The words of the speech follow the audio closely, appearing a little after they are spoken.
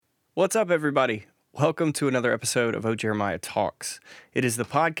What's up, everybody? Welcome to another episode of O Jeremiah Talks. It is the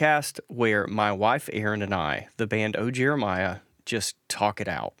podcast where my wife, Erin, and I, the band O Jeremiah, just talk it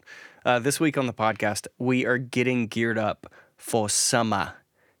out. This week on the podcast, we are getting geared up for summer.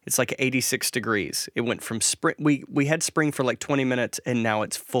 It's like 86 degrees. It went from spring. We had spring for like 20 minutes, and now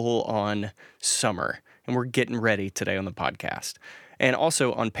it's full on summer. And we're getting ready today on the podcast. And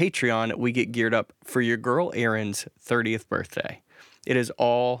also on Patreon, we get geared up for your girl Erin's 30th birthday. It is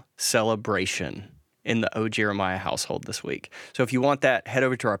all celebration in the O Jeremiah household this week. So if you want that, head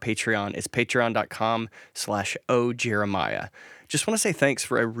over to our Patreon. It's patreon.com/O Jeremiah. Just want to say thanks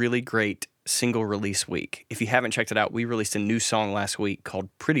for a really great single release week. If you haven't checked it out, we released a new song last week called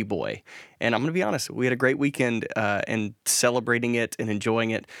Pretty Boy. And I'm going to be honest, we had a great weekend and celebrating it and enjoying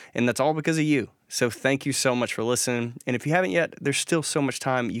it. And that's all because of you. So thank you so much for listening. And if you haven't yet, there's still so much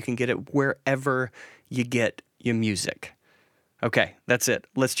time. You can get it wherever you get your music. Okay, that's it.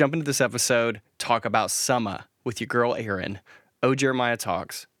 Let's jump into this episode, talk about summer with your girl Erin. O Jeremiah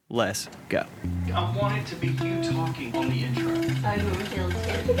Talks. Let's go. I want it to be you talking on the intro. Oh, you want me to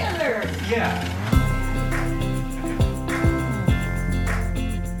get it together? Yeah.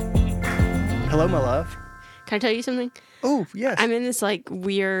 Hello, my love. Can I tell you something? Oh, yes. I'm in this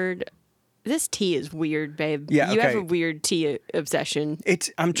weird. This tea is weird, babe. Yeah, You okay. have a weird tea obsession.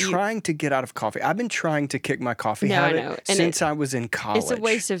 I'm trying to get out of coffee. I've been trying to kick my coffee No, I habit know. And since I was in college. It's a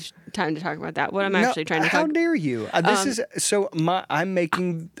waste of time to talk about that. What I'm No, actually trying to how talk. dare you? I'm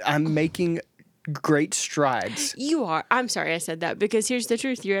making great strides. You are. I'm sorry I said that because here's the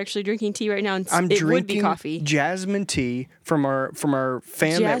truth. You're actually drinking tea right now, and I'm it drinking would be coffee. jasmine tea from our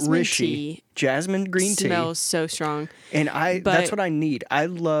fam at Jasmine Rishi. tea Jasmine green tea. Smells so strong. And that's But- what I need. I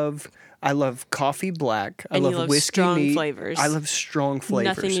love coffee black. I And you love love whiskey strong neat. flavors. I love strong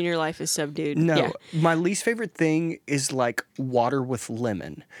flavors. Nothing in your life is subdued. No, Yeah. my least favorite thing is like water with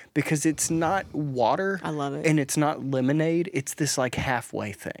lemon because it's not water. I love it. And it's not lemonade. It's this like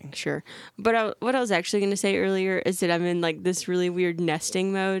halfway thing. Sure. But what I was actually going to say earlier is that I'm in this really weird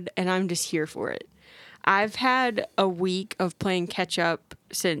nesting mode, and I'm just here for it. I've had a week of playing catch up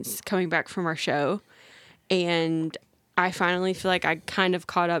since coming back from our show, and I finally feel like I kind of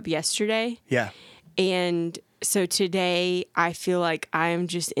caught up yesterday. Yeah. And so today I feel like I am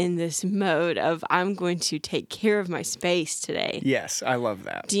just in this mode of I'm going to take care of my space today. Yes, I love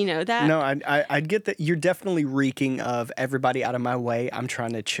that. Do you know that? No, I get that. You're definitely reeking of everybody out of my way. I'm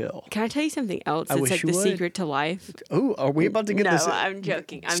trying to chill. Can I tell you something else? I It's wish like you the would. secret to life. Oh, are we about to get No, this? I'm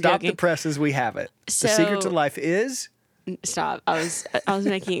joking. I'm Stop joking. the press as we have it. The secret to So- life is. Stop. I was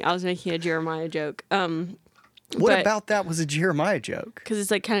making a Jeremiah joke. What but- about that was a Jeremiah joke? Because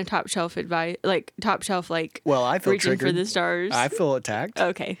it's kind of top shelf advice, top shelf, Well, I feel reaching triggered. for the stars. I feel attacked.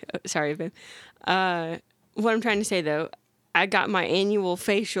 Okay, sorry, babe. What I'm trying to say though, I got my annual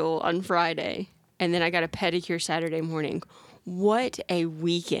facial on Friday, and then I got a pedicure Saturday morning. What a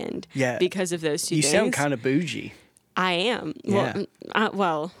weekend! Yeah. because of those 2 You days. sound kind of bougie. I am. Yeah.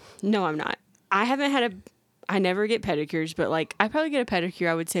 Well, no, I'm not. I haven't had I never get pedicures, but I probably get a pedicure.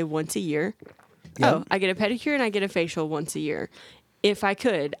 I would say once a year. Yep. Oh, I get a pedicure and I get a facial once a year. If I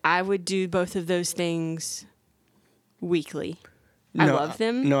could, I would do both of those things weekly. I love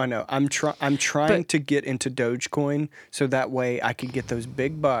them. No, I know. I'm trying to get into Dogecoin so that way I could get those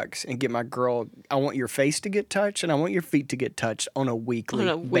big bucks and get my girl. I want your face to get touched and I want your feet to get touched on a weekly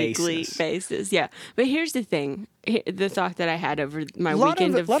basis. Yeah. But here's the thing. The thought that I had over my A lot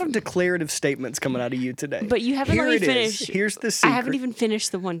weekend of declarative statements coming out of you today. But you haven't Here let me it is. finish. Here's the secret. I haven't even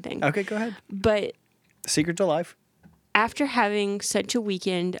finished the one thing. Okay, go ahead. But Secret to life. after having such a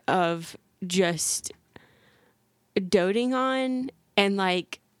weekend of just doting on and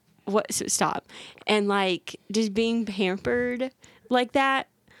stop and just being pampered like that,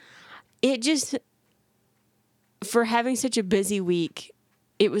 it just, for having such a busy week,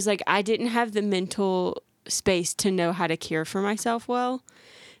 it was like I didn't have the mental space to know how to care for myself well.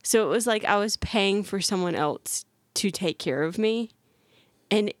 So it was like I was paying for someone else to take care of me,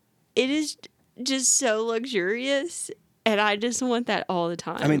 and it is just so luxurious, and I just want that all the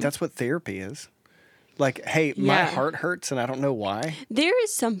time. I mean, that's what therapy is. Like, hey, my Yeah. heart hurts and I don't know why. There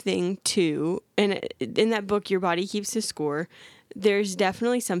is something to, and in that book, Your Body Keeps the Score, there's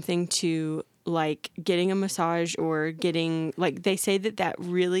definitely something to getting a massage or getting, they say that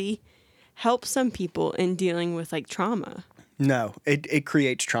really helps some people in dealing with trauma. No, it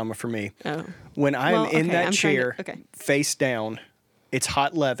creates trauma for me. Oh. When I'm Well, in okay, that I'm trying to- chair, okay. face down, it's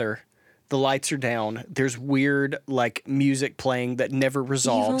hot leather, the lights are down, there's weird music playing that never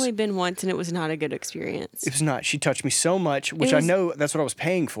resolves. You've only been once, and it was not a good experience. It was not. She touched me so much, which It was- I know that's what I was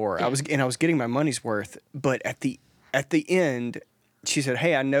paying for. I was getting my money's worth, but at the end, she said,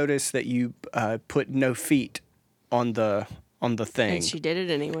 "Hey, I noticed that you put no feet on the thing." And she did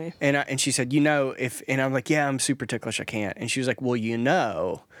it anyway. And she said, and I'm like, yeah, I'm super ticklish. I can't. And she was like, well,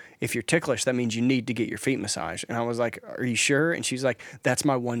 if you're ticklish, that means you need to get your feet massaged. And I was like, are you sure? And she's like, that's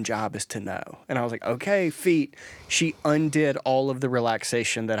my one job is to know. And I was like, okay, feet. She undid all of the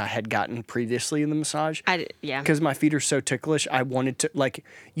relaxation that I had gotten previously in the massage. Yeah. Because my feet are so ticklish. I wanted to, like,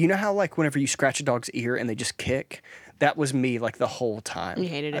 you know how, like, whenever you scratch a dog's ear and they just kick? That was me, like, the whole time. You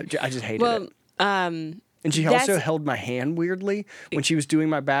hated it. I just hated it. And she also held my hand weirdly when she was doing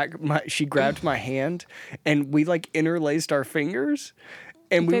my back. She grabbed my hand, and we like interlaced our fingers,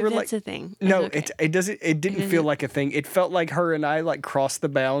 and we were like, "That's a thing." No, okay. it didn't feel like a thing. It felt like her and I like crossed the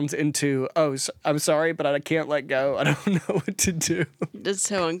bounds into, I'm sorry, but I can't let go. I don't know what to do. That's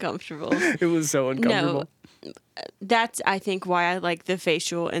so uncomfortable. It was so uncomfortable. No, that's I think why I like the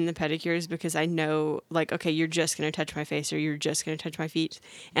facial and the pedicures, because I know like, okay, you're just gonna touch my face or you're just gonna touch my feet,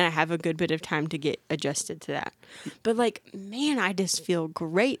 and I have a good bit of time to get adjusted to that. But like, man, I just feel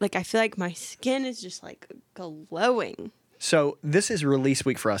great. Like I feel like my skin is just like glowing. So this is release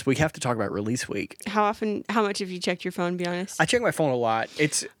week for us. We have to talk about release week. How much have you checked your phone? Be honest. I check my phone a lot.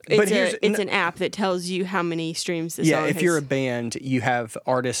 It's an app that tells you how many streams the song has. Yeah, if you're a band, you have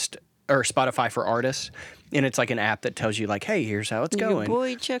artist or Spotify for artists, and it's like an app that tells you like, hey, here's how it's going. Your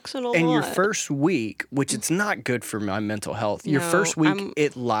boy checks it a lot. And your first week, which it's not good for my mental health. Your first week,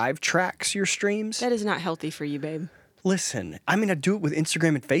 it live tracks your streams. That is not healthy for you, babe. Listen, I mean, I do it with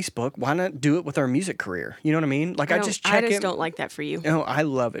Instagram and Facebook. Why not do it with our music career? You know what I mean? Like, I just check it. I just don't like that for you. No, I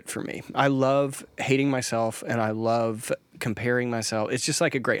love it for me. I love hating myself, and I love comparing myself. It's just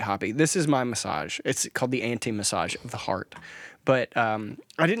like a great hobby. This is my massage. It's called the anti-massage of the heart. But I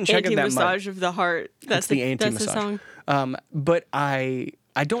didn't check it that much. Anti-massage of the heart. That's the anti-massage. That's the song. But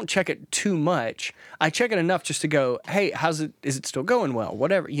I don't check it too much. I check it enough just to go, hey, is it still going well?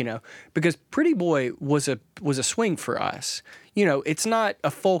 Whatever, because Pretty Boy was a swing for us. It's not a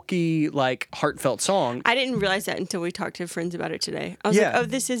folky, like, heartfelt song. I didn't realize that until we talked to friends about it today. I was like, oh,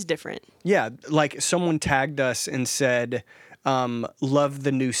 this is different. Yeah, like someone tagged us and said, love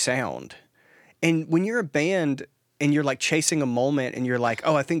the new sound. And when you're a band and you're like chasing a moment and you're like,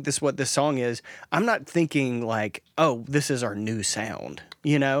 oh, I think this is what this song is, I'm not thinking like, oh, this is our new sound,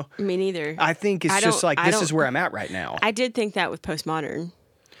 Me neither. I think it's just like, this is where I'm at right now. I did think that with Postmodern.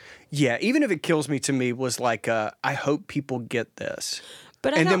 Yeah, even if it kills me to me was like, I hope people get this.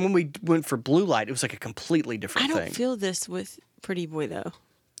 But then when we went for Blue Light, it was like a completely different thing. I don't feel this with Pretty Boy though.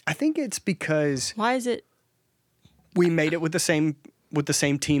 I think it's because why is it? We made it with the same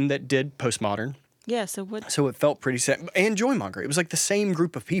team that did Postmodern. Yeah, so what? So it felt pretty set. And Joymonger. It was like the same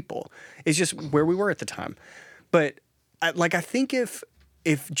group of people. It's just where we were at the time. But I think if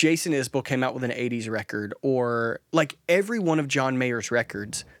Jason Isbell came out with an 80s record, or like every one of John Mayer's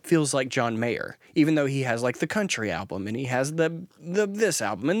records feels like John Mayer, even though he has like the country album and he has the this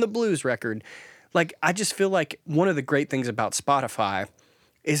album and the blues record. Like, I just feel like one of the great things about Spotify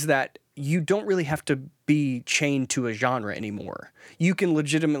is that you don't really have to be chained to a genre anymore. You can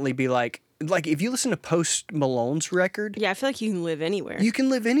legitimately be like if you listen to Post Malone's record. Yeah, I feel like you can live anywhere. You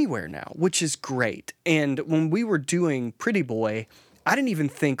can live anywhere now, which is great. And when we were doing Pretty Boy, I didn't even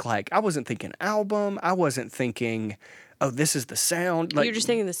think I wasn't thinking album. I wasn't thinking, oh, this is the sound. You're just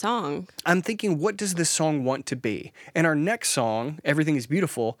thinking the song. I'm thinking, what does this song want to be? And our next song, Everything is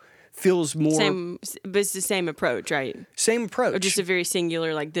Beautiful, feels more... But it's the same approach, right? Same approach. Or just a very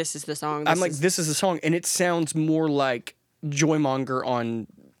singular, like, this is the song. This is the song. And it sounds more like Joymonger on,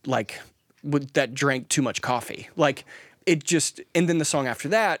 that drank too much coffee. And then the song after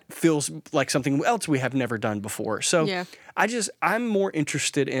that feels like something else we have never done before. So yeah. I'm more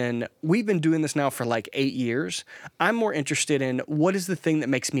interested in, we've been doing this now for 8 years. I'm more interested in what is the thing that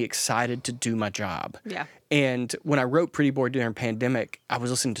makes me excited to do my job. Yeah. And when I wrote Pretty Boy during pandemic, I was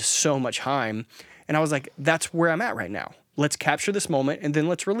listening to so much Haim, and I was like, that's where I'm at right now. Let's capture this moment and then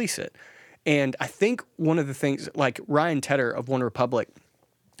let's release it. And I think one of the things, like Ryan Tedder of One Republic,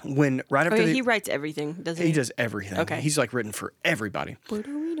 he writes everything, doesn't he? He does everything. Okay. He's written for everybody.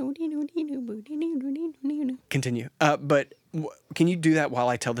 Continue. But can you do that while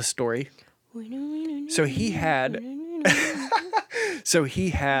I tell the story? So he had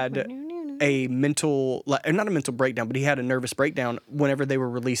a not a mental breakdown, but he had a nervous breakdown whenever they were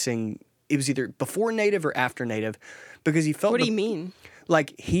releasing. It was either before Native or after Native, because he felt. What do you mean?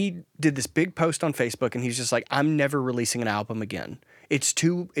 He did this big post on Facebook, and he's just like, I'm never releasing an album again. It's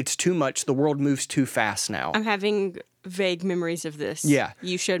too much. The world moves too fast now. I'm having vague memories of this. Yeah.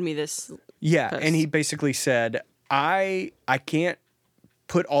 You showed me this. Yeah, post. And he basically said, I can't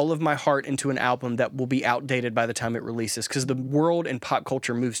put all of my heart into an album that will be outdated by the time it releases because the world and pop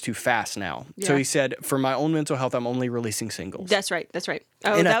culture moves too fast now. So Yeah. he said, for my own mental health, I'm only releasing singles. That's right.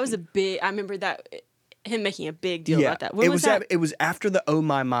 Oh, And that was a big. I remember that him making a big deal about that. When was that? It was after the Oh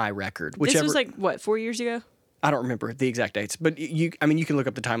My record. This was like what, 4 years ago? I don't remember the exact dates, but you can look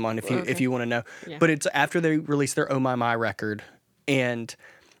up the timeline if you want to know. Yeah. But it's after they released their Oh My record, and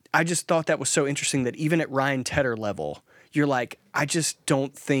I just thought that was so interesting that even at Ryan Tedder level, you're like, I just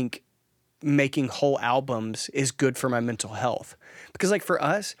don't think making whole albums is good for my mental health. Because like for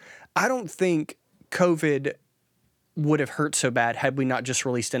us, I don't think COVID would have hurt so bad had we not just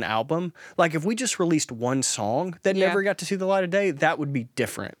released an album. Like if we just released one song that Yeah. never got to see the light of day, that would be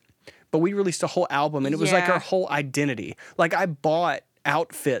different. But we released a whole album and it was like Yeah. our whole identity. Like I bought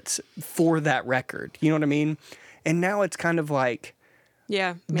outfits for that record. You know what I mean? And now it's kind of like,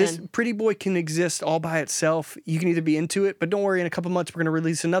 Yeah, man. this Pretty Boy can exist all by itself. You can either be into it, but don't worry, in a couple months, we're going to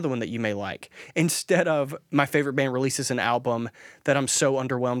release another one that you may like. Instead of my favorite band releases an album that I'm so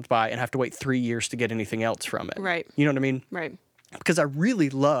underwhelmed by and have to wait 3 years to get anything else from it. Right. You know what I mean? Right. Because I really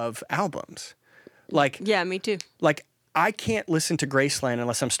love albums. Like, Yeah, me too. like I can't listen to Graceland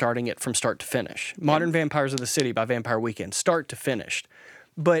unless I'm starting it from start to finish. Modern Vampires of the City by Vampire Weekend, start to finish.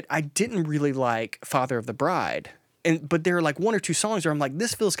 But I didn't really like Father of the Bride. But there are like one or two songs where I'm like,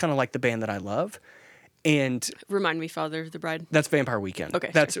 this feels kind of like the band that I love. And Remind me, Father of the Bride. that's Vampire Weekend. Okay,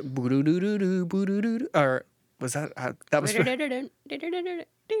 That's boo-doo-doo-doo-doo, boo-doo-doo-doo, or was that, that was, boom,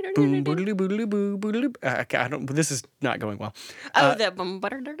 boo-doo-doo, boo-doo-doo, boo, boo-doo-doo. I don't, this is not going well. Oh, the.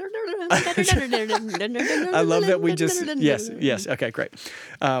 I love that we just, yes, okay, great.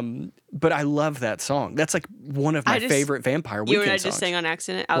 But I love that song. That's like one of my favorite Vampire Weekend You and I songs. just sang on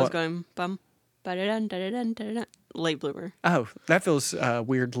accident. I was What? going bum, ba-da-dun, da-da-dun, da-da-dun. Late bloomer. Oh, that feels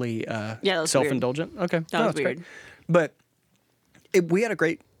weirdly that was self-indulgent. Okay, That no, was that's great. weird. But we had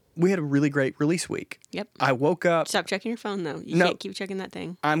a really great release week. Yep. I woke up. Stop checking your phone though. You No. can't keep checking that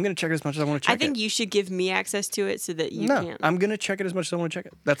thing. I'm gonna check it as much as I want to check I think it. you should give me access to it so that you No, can't. I'm gonna check it as much as I want to check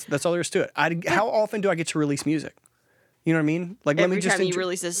it. That's all there is to it. How often do I get to release music? You know what I mean? Like let me Every just time you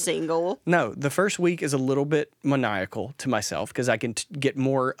release a single. No, the first week is a little bit maniacal to myself because I can get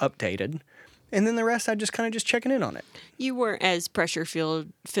more updated, and then the rest I just kind of just checking in on it. You weren't as pressure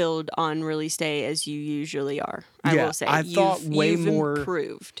filled on release day as you usually are. I Yeah, will say. I thought way you've more-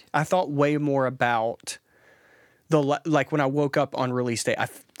 improved. I thought way more about like when I woke up on release day, I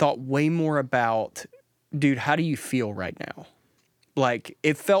thought way more about, dude, how do you feel right now? Like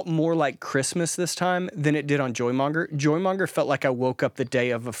it felt more like Christmas this time than it did on Joymonger. Joymonger felt like I woke up the day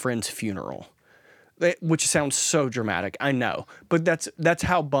of a friend's funeral, which sounds so dramatic, I know, but that's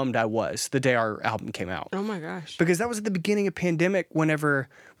how bummed I was the day our album came out. Oh my gosh. Because that was at the beginning of pandemic whenever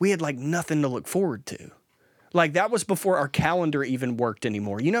we had like nothing to look forward to. Like that was before our calendar even worked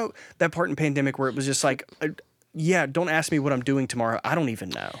anymore. You know, that part in pandemic where it was just like, yeah, don't ask me what I'm doing tomorrow. I don't even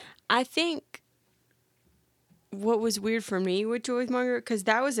know. I think what was weird for me with Joymonger, because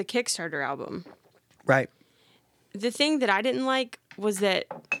that was a Kickstarter album. Right. The thing that I didn't like was that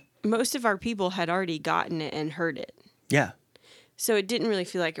most of our people had already gotten it and heard it. Yeah. So it didn't really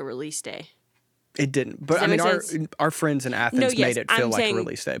feel like a release day. It didn't. But Does I that mean, make sense? our friends in Athens made it feel like a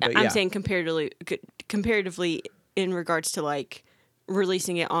release day. But I'm yeah. saying comparatively in regards to like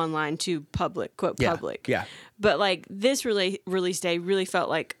releasing it online to public, quote, Yeah. public. Yeah. But like this release day really felt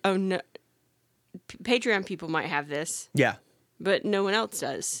like, oh no, Patreon people might have this, Yeah. but no one else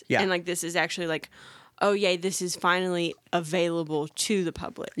does. Yeah. And like this is actually like, oh yeah, this is finally available to the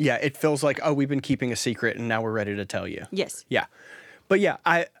public. Yeah. It feels like, oh, we've been keeping a secret and now we're ready to tell you. Yes. Yeah. But yeah,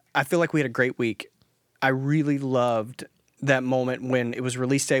 I feel like we had a great week. I really loved that moment when it was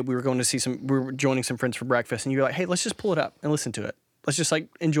release day. We were joining some friends for breakfast and you were like, hey, let's just pull it up and listen to it. Let's just like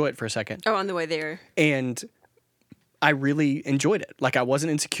enjoy it for a second. Oh, on the way there. And I really enjoyed it. Like I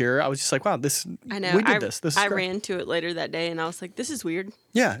wasn't insecure. I was just like, wow, I know. we did this. This is I great. ran to it later that day and I was like, this is weird.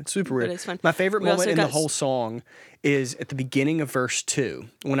 Yeah, it's super weird. it's fun. My favorite We also moment in the got whole song is at the beginning of verse 2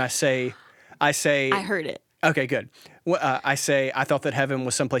 when I say, I heard it. okay, good. Well, I say, I thought that heaven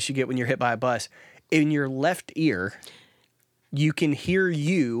was someplace you get when you're hit by a bus. In your left ear, you can hear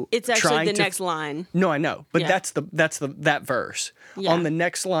you. It's actually trying the to next line. No, I know, but Yeah. that verse. Yeah. On the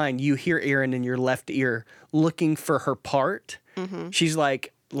next line, you hear Erin in your left ear looking for her part. She's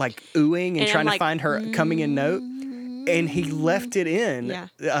like oohing and And trying I'm to like, find her coming in note. And he left it in.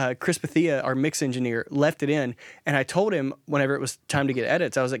 Yeah. Chris Bethia, our mix engineer, left it in. And I told him whenever it was time to get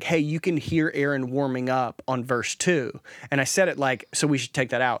edits, I was like, hey, you can hear Erin warming up on verse 2. And I said it like, so we should take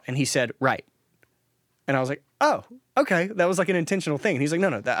that out. And he said, right. And I was like, oh, okay. That was like an intentional thing. And he's like,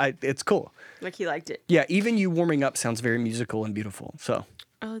 no, it's cool. Like he liked it. Yeah, even you warming up sounds very musical and beautiful. So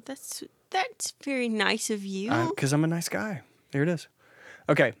Oh, that's very nice of you. Because I'm a nice guy. There it is.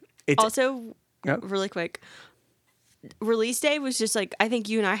 Okay. It's Also, Yep. really quick, release day was just like, I think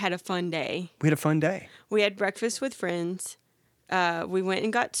you and I had a fun day. We had a fun day. We had breakfast with friends. We went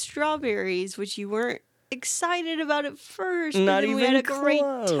and got strawberries, which you weren't excited about at first. But Not then even we had a close. great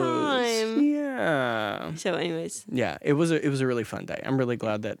time. Yeah. So, anyways, Yeah, it was a really fun day. I'm really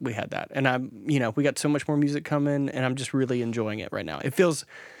glad that we had that. And we got so much more music coming, and I'm just really enjoying it right now. It feels,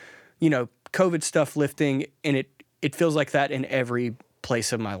 COVID stuff lifting, and it feels like that in every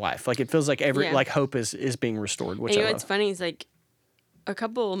place of my life. Like, it feels like Yeah. like hope is being restored, which and you I know love. what's funny is like a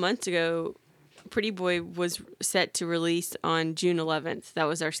couple of months ago, Pretty Boy was set to release on June 11th. That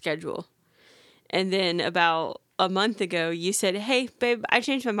was our schedule. And then about a month ago, you said, "Hey, babe, I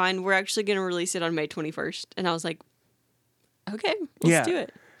changed my mind. We're actually going to release it on May 21st." And I was like, "Okay, let's do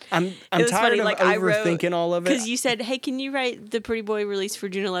it." I'm It was tired funny, of like, I wrote- overthinking all of it. Because you said, "Hey, can you write the Pretty Boy release for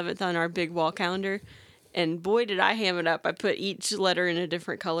June 11th on our big wall calendar?" And boy, did I ham it up. I put each letter in a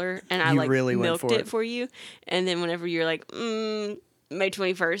different color, and I You really went milked for it it. for you. And then whenever you're like, May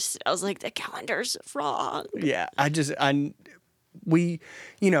 21st, I was like, the calendar's wrong. Yeah, I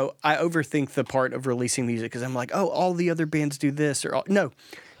overthink the part of releasing music because I'm like, oh, all the other bands do this no,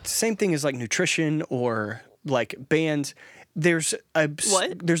 it's the same thing as like nutrition or like bands. There's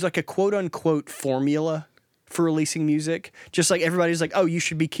like a quote unquote formula for releasing music. Just like everybody's like, oh, you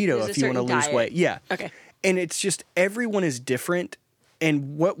should be keto There's a if you want to certain lose diet. weight. Yeah. Okay. And it's just everyone is different.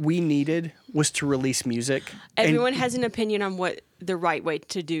 And what we needed was to release music. Everyone has an opinion on what the right way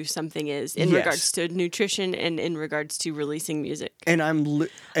to do something is in Yes. regards to nutrition and in regards to releasing music. And I'm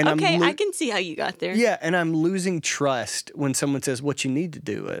I can see how you got there. Yeah, and I'm losing trust when someone says what you need to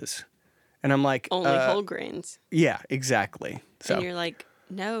do is, and I'm like, Only whole grains. yeah, exactly. So, And you're like,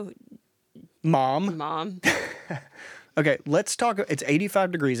 no, Mom. Mom. Okay, let's talk. It's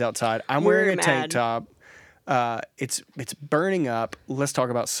 85 degrees outside. I'm We're wearing a tank mad. top. It's burning up. Let's talk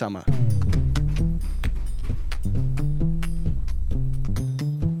about summer.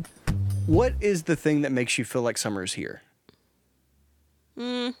 What is the thing that makes you feel like summer is here?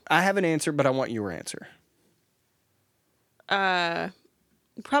 I have an answer, but I want your answer.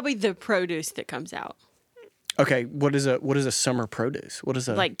 Probably the produce that comes out. Okay, what is a summer produce? What is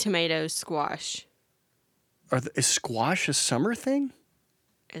a Like tomatoes, squash, is squash a summer thing?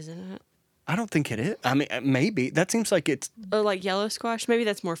 isn't it? I don't think it is. I mean, maybe. That seems like it's Or like yellow squash. Maybe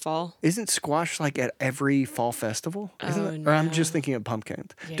that's more fall. isn't squash like at every fall festival? Isn't Oh, it? Or I'm no. just thinking of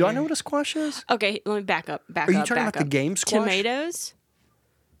pumpkins. Do I know Yeah. what a squash is? Okay, let me back up. Are you talking about the game squash? Tomatoes,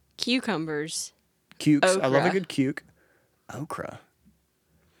 cucumbers, Cukes. I love a Okra. good cuke. Okra.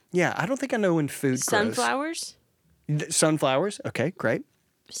 Yeah, I don't think I know when food grows. sunflowers. Sunflowers. Okay, great.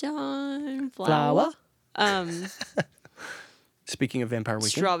 Sunflower. Speaking of Vampire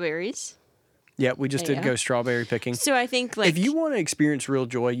Weekend. Strawberries. Yeah, we just did Yeah. go strawberry picking. So I think like If you want to experience real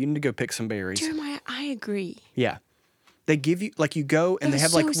joy, you need to go pick some berries. Jeremiah, I agree. Yeah. They give you, like, you go and It they was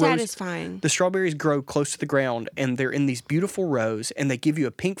have, so like, rows. satisfying. The strawberries grow close to the ground, and they're in these beautiful rows, and they give you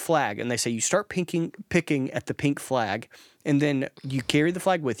a pink flag, and they say you start picking at the pink flag, and then you carry the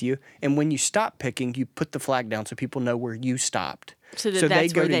flag with you, and when you stop picking, you put the flag down so people know where you stopped. So that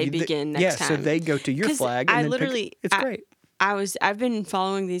that's where they begin next yeah, so time. they go to your 'Cause flag, I and then literally- it's I- great. I've been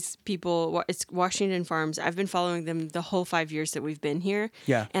following these people. It's Washington Farms. I've been following them the whole 5 years that we've been here.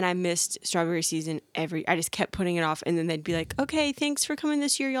 Yeah. And I missed strawberry season I just kept putting it off, and then they'd be like, "Okay, thanks for coming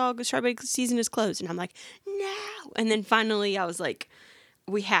this year, y'all. Strawberry season is closed." And I'm like, "No." And then finally, I was like,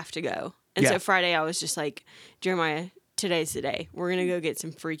 "We have to go." And Yeah. so Friday, I was just like, "Jeremiah, today's the day. We're gonna go get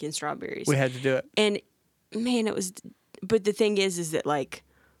some freaking strawberries." We had to do it. And man, it was. But the thing is that like,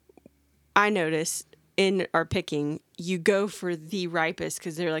 I noticed in our picking, you go for the ripest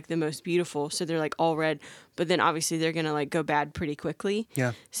because they're like the most beautiful. So they're like all red, but then obviously they're gonna like go bad pretty quickly.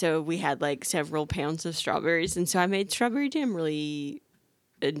 Yeah. So we had like several pounds of strawberries, and so I made strawberry jam really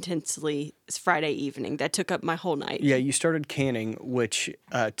intensely Friday evening. That took up my whole night. Yeah, you started canning, which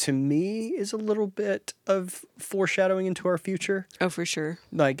to me is a little bit of foreshadowing into our future. Oh, for sure.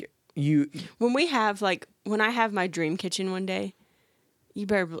 Like, When I have my dream kitchen one day,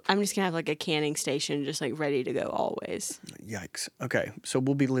 I'm just gonna have like a canning station just like ready to go always. yikes. Okay, so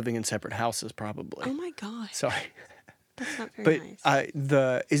we'll be living in separate houses probably. Oh my gosh, Sorry. that's not very But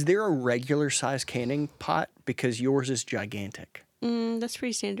nice. is there a regular size canning pot? Because yours is gigantic. That's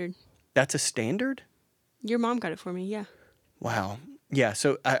pretty standard. That's a standard? Your mom got it for me, yeah. Wow. Yeah,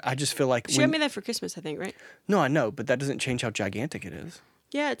 so I just feel like She got me that for Christmas, I think, right? No, I know, but that doesn't change how gigantic it is.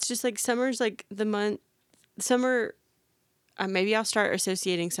 Yeah, it's just like summer's like the month. Summer, maybe I'll start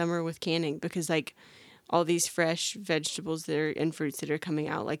associating summer with canning because like all these fresh vegetables that are and fruits that are coming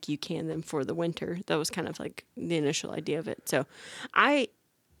out, like you can them for the winter. That was kind of like the initial idea of it. So I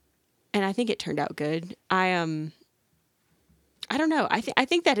think it turned out good. I don't know. I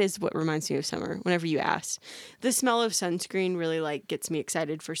think that is what reminds me of summer. Whenever you ask, the smell of sunscreen really like gets me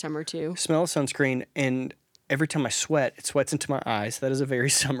excited for summer too. Smell of sunscreen, and every time I sweat, it sweats into my eyes. That is a very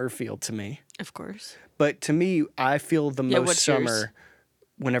summer feel to me. Of course. But to me, I feel the most what's summer yours?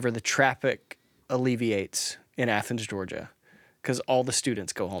 whenever the traffic alleviates in Athens, Georgia, because all the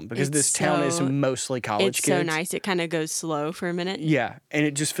students go home. Because It's this town is so- mostly college It's kids. so nice. It kind of goes slow for a minute. Yeah, and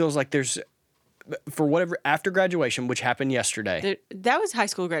it just feels like there's, for whatever, after graduation, which happened yesterday. That was high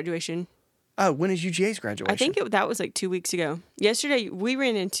school graduation. Oh, when is UGA's graduation? I think that was like 2 weeks ago. Yesterday, we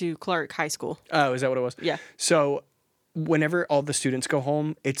ran into Clark High School. Oh, is that what it was? Yeah. So whenever all the students go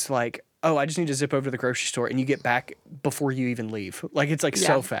home, it's like, oh, I just need to zip over to the grocery store, and you get back before you even leave. Like, it's like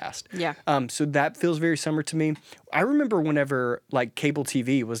so Yeah. fast. Yeah. So that feels very summer to me. I remember whenever like cable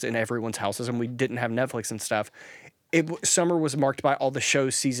TV was in everyone's houses and we didn't have Netflix and stuff, summer was marked by all the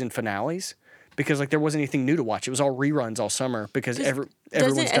show's season finales because like there wasn't anything new to watch. It was all reruns all summer because everyone's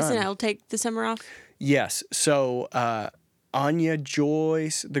Doesn't done. SNL take the summer off? Yes. So Anya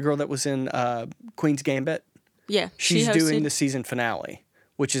Joyce, the girl that was in Queen's Gambit, Yeah. she's she doing hosted. the season finale,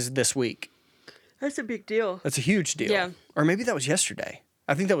 which is this week. That's a big deal. That's a huge deal. Yeah. Or maybe that was yesterday.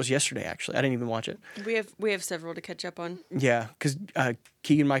 I think that was yesterday, actually. I didn't even watch it. We have several to catch up on. Yeah, because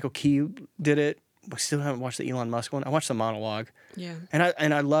Keegan-Michael Key did it. We still haven't watched the Elon Musk one. I watched the monologue. Yeah.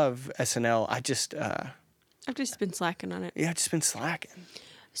 And I love SNL. I just, I've just been slacking on it. I've just been slacking.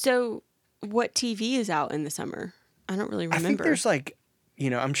 So, what TV is out in the summer? I don't really remember. I think there's like,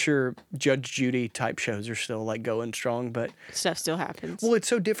 I'm sure Judge Judy type shows are still like going strong, but Stuff still happens. well, it's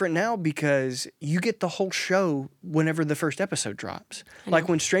so different now because you get the whole show whenever the first episode drops. Like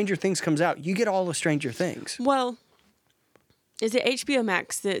when Stranger Things comes out, you get all of Stranger Things. Well, is it HBO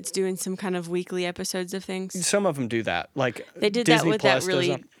Max that's doing some kind of weekly episodes of things? Some of them do that. Like They did Disney that with Plus that really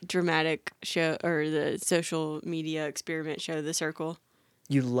doesn't. dramatic show or the social media experiment show, The Circle.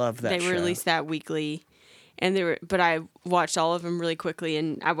 You love that They show. released that weekly, and but I watched all of them really quickly,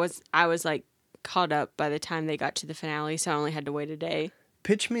 and I was like caught up by the time they got to the finale, so I only had to wait a day.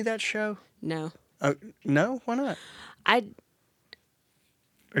 Pitch me that show. No, No, why not?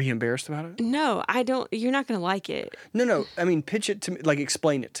 Are you embarrassed about it? No, I don't. You're not gonna like it. No. I mean, pitch it to me. Like,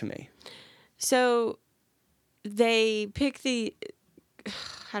 explain it to me. So they pick the.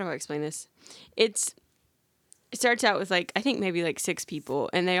 How do I explain this? It starts out with like I think maybe like 6 people,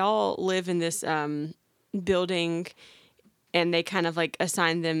 and they all live in this building, and they kind of like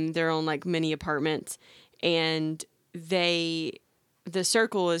assign them their own like mini apartments, and the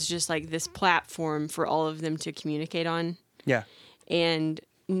circle is just like this platform for all of them to communicate on, Yeah. and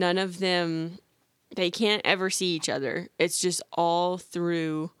none of them, they can't ever see each other. It's just all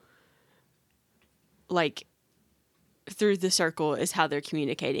through the circle is how they're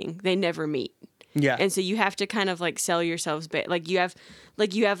communicating. They never meet. Yeah. And so you have to kind of like sell yourselves, like you have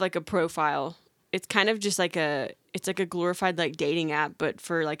like a profile. It's kind of just like it's like a glorified like dating app, but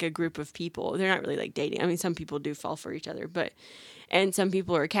for like a group of people. They're not really like dating. I mean, some people do fall for each other, and some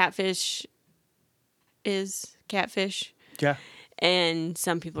people are catfish. Yeah. And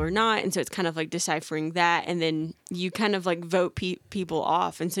some people are not, and so it's kind of like deciphering that, and then you kind of like vote people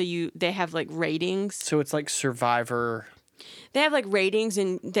off, and so they have like ratings. So it's like Survivor. They have like ratings,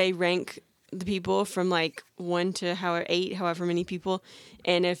 and they rank the people from like 1 to 8, however many people,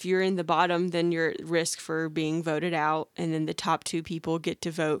 and if you're in the bottom, then you're at risk for being voted out, and then the top 2 people get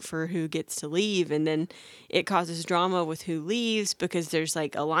to vote for who gets to leave, and then it causes drama with who leaves because there's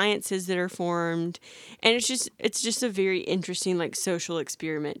like alliances that are formed, and it's just a very interesting like social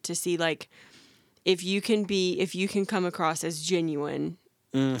experiment to see like if you can come across as genuine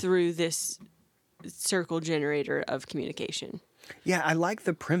through this circle generator of communication. Yeah, I like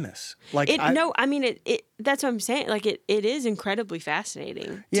the premise. Like, I mean, it. That's what I'm saying. Like, it is incredibly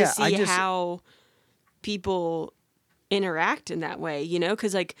fascinating to see how people interact in that way.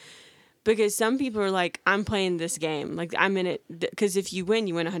 Because some people are like, I'm playing this game. Like, I'm in it because if you win,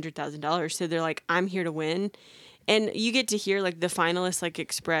 you win $100,000. So they're like, I'm here to win, and you get to hear like the finalists like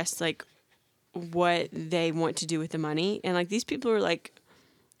express like what they want to do with the money, and like these people are like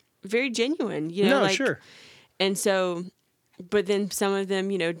very genuine. No, sure. And so. But then some of them,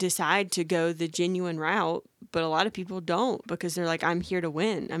 decide to go the genuine route, but a lot of people don't because they're like, I'm here to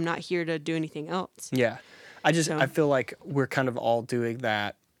win. I'm not here to do anything else. Yeah. I feel like we're kind of all doing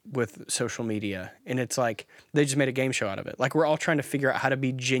that with social media. And it's like they just made a game show out of it. Like we're all trying to figure out how to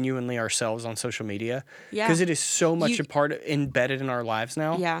be genuinely ourselves on social media. Yeah. Because it is so much a part embedded in our lives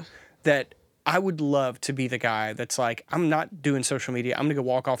now. Yeah. That I would love to be the guy that's like, I'm not doing social media. I'm going to go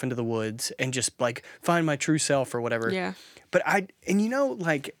walk off into the woods and just like find my true self or whatever. Yeah. But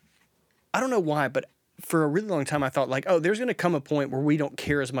like, I don't know why, but for a really long time I thought like, oh, there's going to come a point where we don't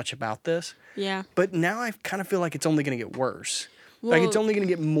care as much about this. Yeah. But now I kind of feel like it's only going to get worse. Like it's Well, only going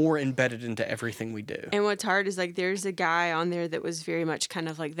to get more embedded into everything we do. And what's hard is like there's a guy on there that was very much kind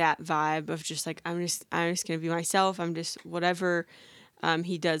of like that vibe of just like I'm just gonna be myself. I'm just whatever.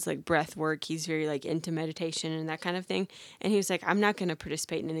 He does like breath work. He's very like into meditation and that kind of thing. And he was like, I'm not gonna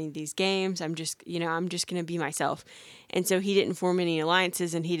participate in any of these games. I'm just gonna be myself. And so he didn't form any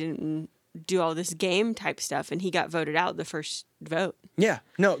alliances and he didn't do all this game type stuff. And he got voted out the first vote. Yeah,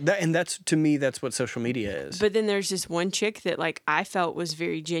 no, that's to me, that's what social media is. But then there's this one chick that like I felt was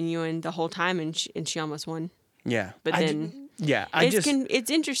very genuine the whole time, and she almost won. Yeah, But then it's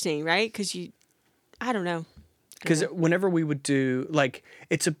interesting, right? Because I don't know. Because whenever we would do, like,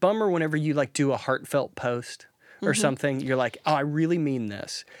 it's a bummer whenever you, like, do a heartfelt post or something. You're like, oh, I really mean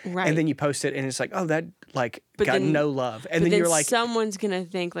this. Right. And then you post it, and it's like, oh, that, like, But got then- no love. And But then then you're like, someone's gonna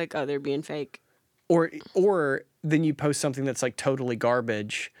think like, oh, they're being fake. or then you post something that's, like, totally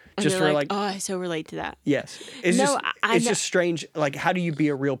garbage. And Just you're for, like, like, oh, I so relate to that. yes. It's No, just, I it's know- just strange. Like, how do you be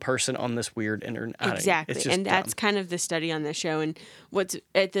a real person on this weird internet? Exactly. It's just And that's dumb. kind of the study on the show. And what's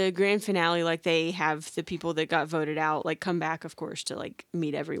at the grand finale, like they have the people that got voted out, like come back, of course, to like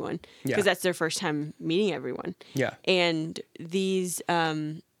meet everyone. Yeah. Because that's their first time meeting everyone. Yeah. And these,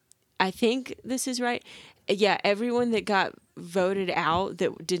 I think this is right. Yeah, everyone that got voted out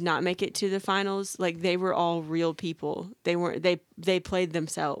that did not make it to the finals, like they were all real people. They weren't. They played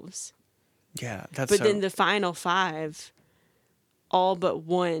themselves. Yeah. That's But so, then the final five, all but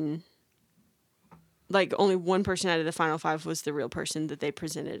one, like only one person out of the final five was the real person that they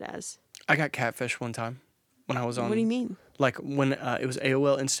presented as. I got catfish one time when I was on. What do you mean? Like when it was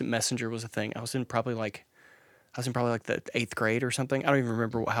AOL Instant Messenger was a thing. I was in probably like the 8th grade or something. I don't even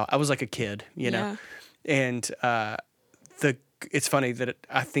remember how. I was like a kid, you know. And it's funny that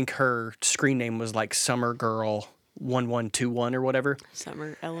I think her screen name was like Summer Girl 1121 or whatever.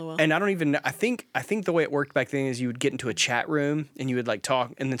 Summer, LOL. And I don't even know. I think the way it worked back then is you would get into a chat room and you would like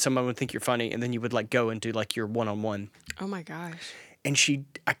talk, and then someone would think you're funny, and then you would like go and do like your one-on-one. Oh my gosh. And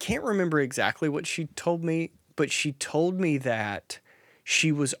I can't remember exactly what she told me, but she told me that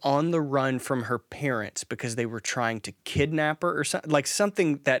she was on the run from her parents because they were trying to kidnap her or something, like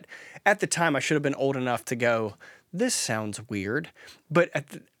something that at the time I should have been old enough to go, this sounds weird. But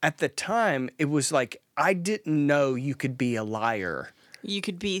at the time, it was like, I didn't know you could be a liar. You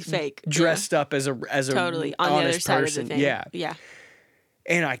could be fake. Dressed up as a totally on the other honest side person. of the thing. Yeah. Yeah.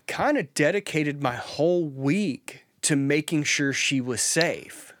 And I kind of dedicated my whole week to making sure she was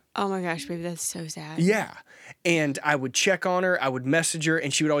safe. Oh my gosh, baby, that's so sad. Yeah. And I would check on her, I would message her,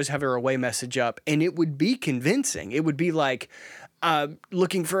 and she would always have her away message up. And it would be convincing. It would be like,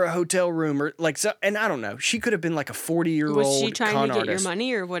 looking for a hotel room or like, so, and I don't know. She could have been like a 40-year-old Was she trying con to get artist. your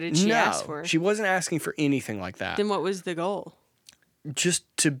money or what did she ask for? She wasn't asking for anything like that. Then what was the goal? Just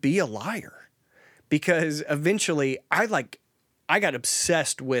to be a liar. Because eventually I got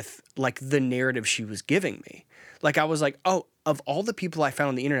obsessed with like the narrative she was giving me. Like I was like, oh, of all the people I found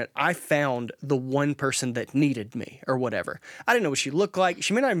on the internet, I found the one person that needed me or whatever. I didn't know what she looked like.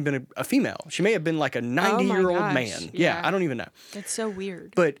 She may not have been a female. She may have been like a 90-year-old gosh, man. yeah. I don't even know. That's so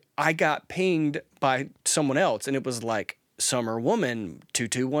weird. But I got pinged by someone else, and it was like Summer Woman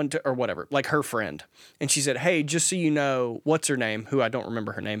 2212 or whatever, like her friend. And she said, hey, just so you know, what's her name, who I don't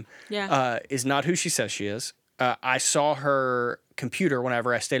remember her name, is not who she says she is. I saw her computer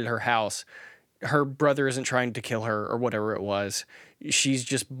whenever I stayed at her house. Her brother isn't trying to kill her or whatever it was. She's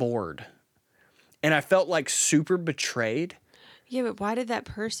just bored. And I felt like super betrayed. Yeah, but why did that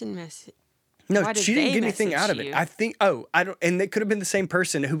person No, Why did she didn't they get anything message out of it. you? I think, I don't, and it could have been the same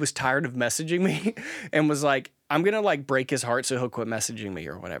person who was tired of messaging me and was like, I'm going to like break his heart so he'll quit messaging me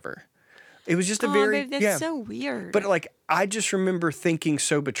or whatever. It was just a very, babe, that's so weird. But like, I just remember thinking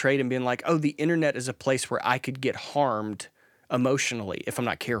so betrayed and being like, oh, the internet is a place where I could get harmed emotionally if I'm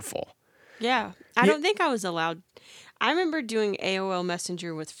not careful. Yeah. I don't think I was allowed. I remember doing AOL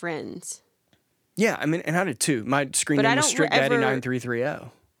Messenger with friends. Yeah, I mean, and I did too. My screen But name I was don't Strict Daddy ever- 9330.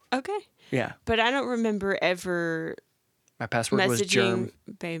 Okay. Yeah. But I don't remember ever My password was Germ.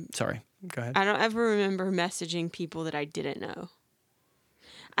 messaging, babe. Sorry, go ahead. I don't ever remember messaging people that I didn't know.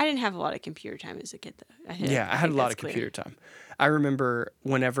 I didn't have a lot of computer time as a kid, though. I had a think lot that's of clear. computer time. I remember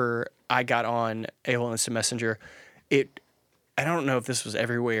whenever I got on AOL Instant Messenger, I don't know if this was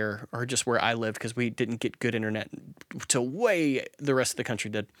everywhere or just where I lived because we didn't get good internet till way the rest of the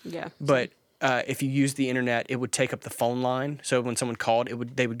country did. Yeah. But if you use the internet, it would take up the phone line. So when someone called,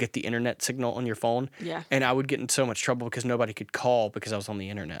 they would get the internet signal on your phone. Yeah. And I would get in so much trouble because nobody could call because I was on the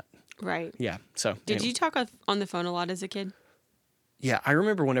internet. Right. Yeah. So Did you talk on the phone a lot as a kid? Yeah, I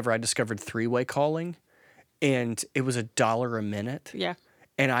remember whenever I discovered three-way calling, and it was $1 a minute. Yeah.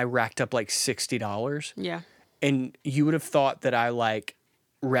 And I racked up like $60. Yeah. And you would have thought that I like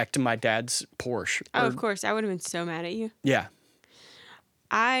wrecked my dad's Porsche. Oh, of course. I would have been so mad at you. Yeah.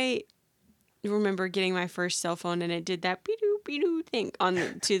 I remember getting my first cell phone and it did that beep-doo thing on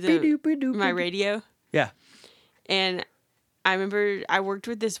to the Beep-doo. my radio. Yeah. And I remember I worked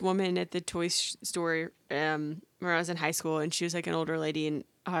with this woman at the toy store where I was in high school, and she was like an older lady, and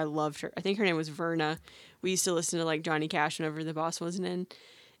I loved her. I think her name was Verna. We used to listen to like Johnny Cash whenever the boss wasn't in,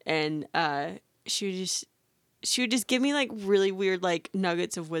 and she would just give me like really weird like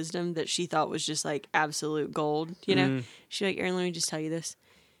nuggets of wisdom that she thought was just like absolute gold, you know? She'd like, Erin, let me just tell you this.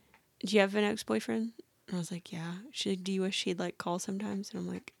 Do you have an ex-boyfriend? And I was like, yeah. She's like, do you wish he'd like call sometimes? And I'm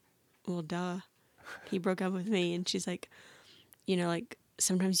like, well, duh. He broke up with me. And she's like, you know, like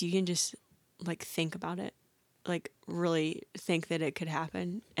sometimes you can just like think about it, like really think that it could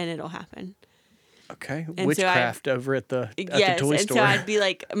happen, and it'll happen. Okay. And Witchcraft over at the toy and store. so I'd be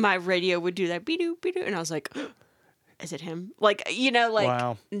like, my radio would do that be-doo, be-doo, and I was like, is it him? Like, you know, like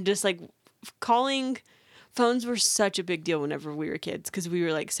Wow. just like calling. Phones were such a big deal whenever we were kids because we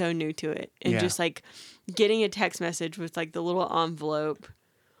were like so new to it, and just like getting a text message with like the little envelope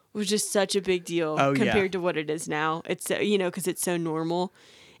was just such a big deal compared to what it is now. It's, you know, because it's so normal.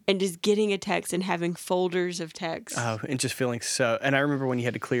 And just getting a text and having folders of text. Oh, and just feeling so. And I remember when you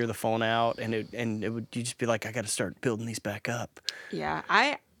had to clear the phone out, and it would you just be like, I got to start building these back up. Yeah,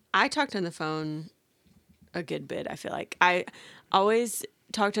 I talked on the phone a good bit. I feel like I always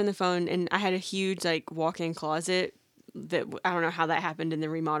talked on the phone, and I had a huge like walk-in closet that I don't know how that happened in the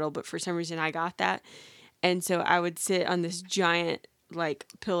remodel, but for some reason I got that, and so I would sit on this giant like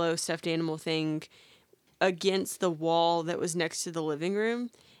pillow stuffed animal thing against the wall that was next to the living room.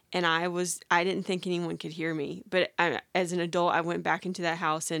 And I didn't think anyone could hear me. But as an adult, I went back into that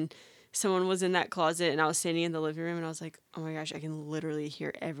house, and someone was in that closet, and I was standing in the living room, and I was like, oh my gosh, I can literally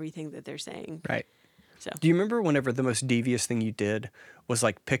hear everything that they're saying. Right. So. Do you remember whenever the most devious thing you did was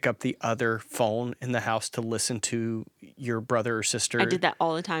like pick up the other phone in the house to listen to your brother or sister? I did that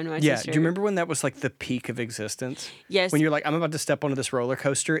all the time to my sister. sister. Do you remember when that was like the peak of existence? Yes. When you're like, I'm about to step onto this roller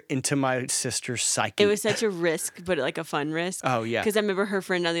coaster into my sister's psyche. It was such a risk, but like a fun risk. Oh, yeah. Because I remember her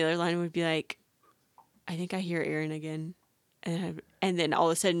friend on the other line would be like, I think I hear Erin again. And then all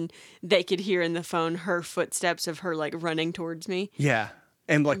of a sudden they could hear in the phone her footsteps of her like running towards me. Yeah.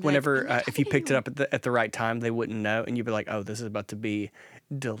 And like whenever, like, if you picked it up at the right time, they wouldn't know. And you'd be like, oh, this is about to be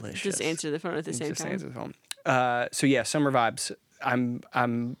delicious. Just answer the phone at the same time. Answer the phone. So yeah, summer vibes.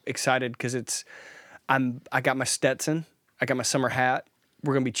 I'm excited because I got my Stetson. I got my summer hat.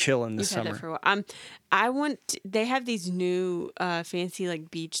 We're going to be chilling this summer. Had that for a while. They have these new fancy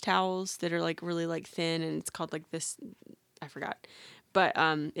like beach towels that are like really like thin, and it's called like this, I forgot. But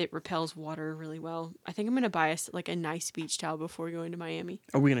it repels water really well. I think I'm going to buy a nice beach towel before going to Miami.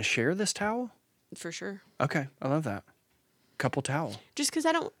 Are we going to share this towel? For sure. Okay. I love that. Couple towel. Just because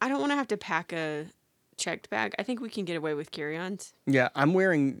I don't want to have to pack a checked bag. I think we can get away with carry-ons. Yeah, I'm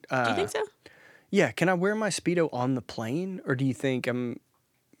wearing... Do you think so? Yeah. Can I wear my Speedo on the plane? Or do you think I'm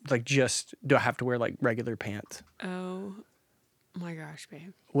like do I have to wear like regular pants? Oh my gosh,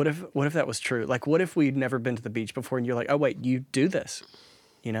 babe. What if that was true? Like, what if we'd never been to the beach before and you're like, oh, wait, you do this,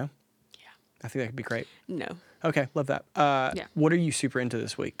 you know? Yeah. I think that could be great. No. Okay, love that. Yeah. What are you super into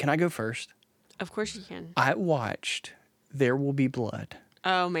this week? Can I go first? Of course you can. I watched There Will Be Blood.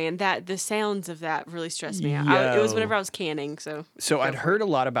 Oh, man, the sounds of that really stressed me out. It was whenever I was canning, so... So I'd heard a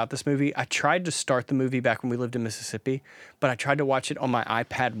lot about this movie. I tried to start the movie back when we lived in Mississippi, but I tried to watch it on my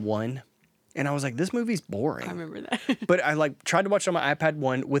iPad 1. And I was like, this movie's boring. I remember that. But I like tried to watch it on my iPad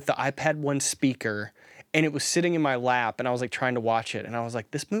 1 with the iPad 1 speaker, and it was sitting in my lap, and I was like trying to watch it, and I was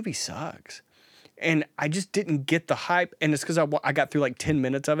like, this movie sucks. And I just didn't get the hype, and it's because I got through like 10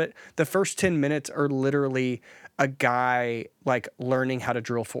 minutes of it. The first 10 minutes are literally a guy like learning how to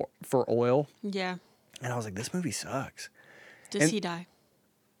drill for oil. Yeah. And I was like, this movie sucks. Does he die?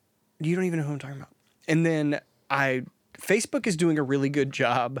 You don't even know who I'm talking about. And then Facebook is doing a really good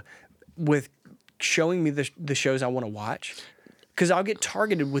job with showing me the shows I want to watch, because I'll get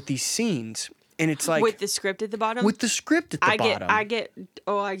targeted with these scenes, and it's like with the script at the bottom. With the script at the bottom, I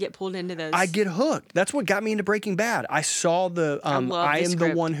get pulled into those. I get hooked. That's what got me into Breaking Bad. I saw the I am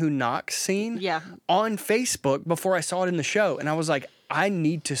the one who knocks scene on Facebook before I saw it in the show, and I was like, I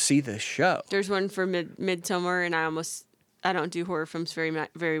need to see this show. There's one for Midsummer, and I I don't do horror films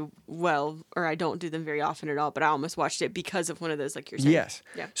very well, or I don't do them very often at all. But I almost watched it because of one of those, like you're saying. Yes.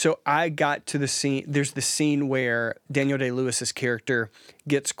 Yeah. So I got to the scene. There's the scene where Daniel Day-Lewis's character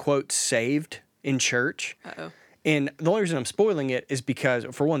gets, quote, saved in church. Uh-oh. And the only reason I'm spoiling it is because,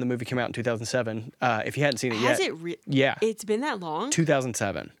 for one, the movie came out in 2007. If you hadn't seen it yet. Has it? Yeah. It's been that long?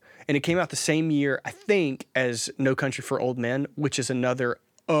 2007. And it came out the same year, I think, as No Country for Old Men, which is another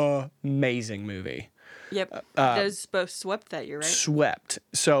amazing movie. Yep. Those both swept that year, right? Swept.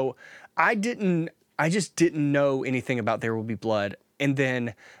 So I just didn't know anything about There Will Be Blood. And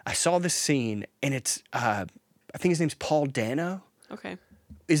then I saw this scene, and it's, I think his name's Paul Dano, Okay.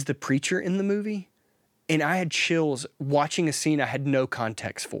 is the preacher in the movie. And I had chills watching a scene I had no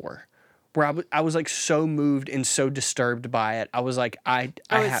context for, where I was like so moved and so disturbed by it. I was like,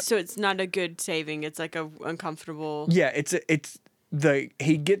 So it's not a good saving. It's like a uncomfortable. Yeah,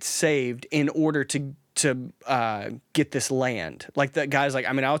 he gets saved in order to get this land. Like that guy's like,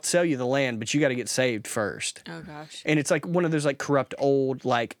 I mean, I'll sell you the land, but you got to get saved first. Oh gosh. And it's like one of those like corrupt old,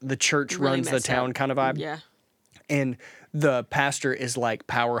 like the church Really runs the messed town up. kind of vibe. Yeah. And the pastor is like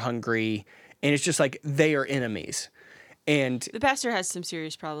power hungry, and it's just like they are enemies. And The pastor has some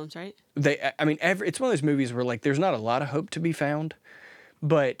serious problems, right? it's one of those movies where like there's not a lot of hope to be found,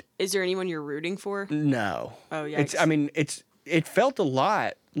 but Is there anyone you're rooting for? no. Oh, yikes. It felt a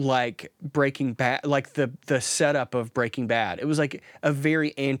lot like Breaking Bad, like the setup of Breaking Bad. It was like a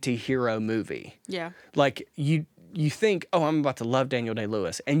very anti-hero movie. Yeah. Like you think, oh, I'm about to love Daniel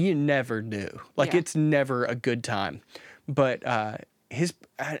Day-Lewis, and you never do. Like Yeah. it's never a good time. But I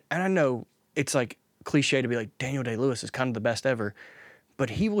know it's like cliche to be like Daniel Day-Lewis is kind of the best ever,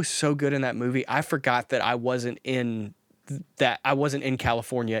 but he was so good in that movie. I forgot that I wasn't in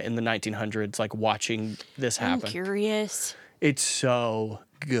California in the 1900s, like watching this I'm happen. curious. It's so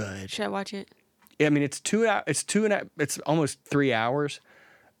good. Should I watch it? I mean, it's almost 3 hours.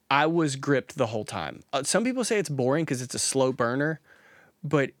 I was gripped the whole time. Some people say it's boring because it's a slow burner,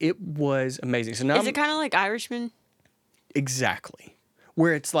 but it was amazing. So now Is it kind of like Irishman? exactly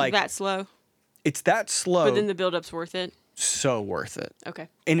where it's like That slow? it's that slow, But then the build-up's worth it? so worth it. Okay.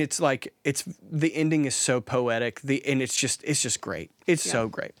 And it's like the ending is so poetic. And it's just great. It's so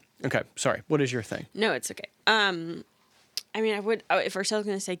great. Okay, sorry. What is your thing? No, it's okay. I mean, I would, at first I was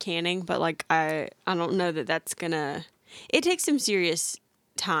going to say canning, but like, I don't know that that's going to, it takes some serious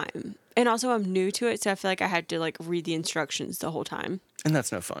time. And also I'm new to it, so I feel like I had to like read the instructions the whole time. And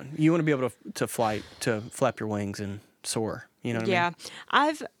that's no fun. You want to be able to flap your wings and soar. You know what I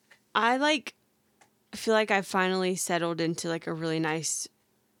mean? Yeah. I like, feel like I've finally settled into like a really nice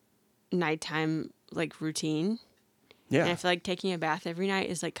nighttime like routine. Yeah. And I feel like taking a bath every night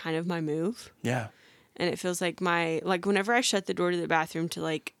is like kind of my move. Yeah. And it feels like whenever I shut the door to the bathroom to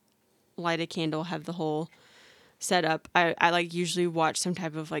like light a candle, have the whole setup, I like usually watch some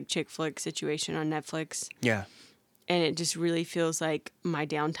type of like chick flick situation on Netflix. Yeah. And it just really feels like my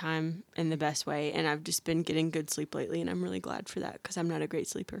downtime in the best way. And I've just been getting good sleep lately. And I'm really glad for that because I'm not a great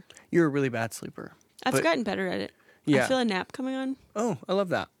sleeper. You're a really bad sleeper. I've gotten better at it. Yeah. I feel a nap coming on. Oh, I love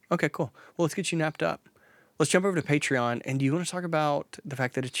that. Okay, cool. Well, let's get you napped up. Let's jump over to Patreon. And do you want to talk about the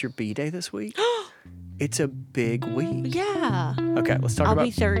fact that it's your B-Day this week? It's a big week. Yeah. Okay, let's talk I'll about...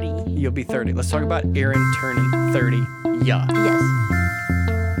 be 30. You'll be 30. Let's talk about Aaron turning 30. Yeah. Yes.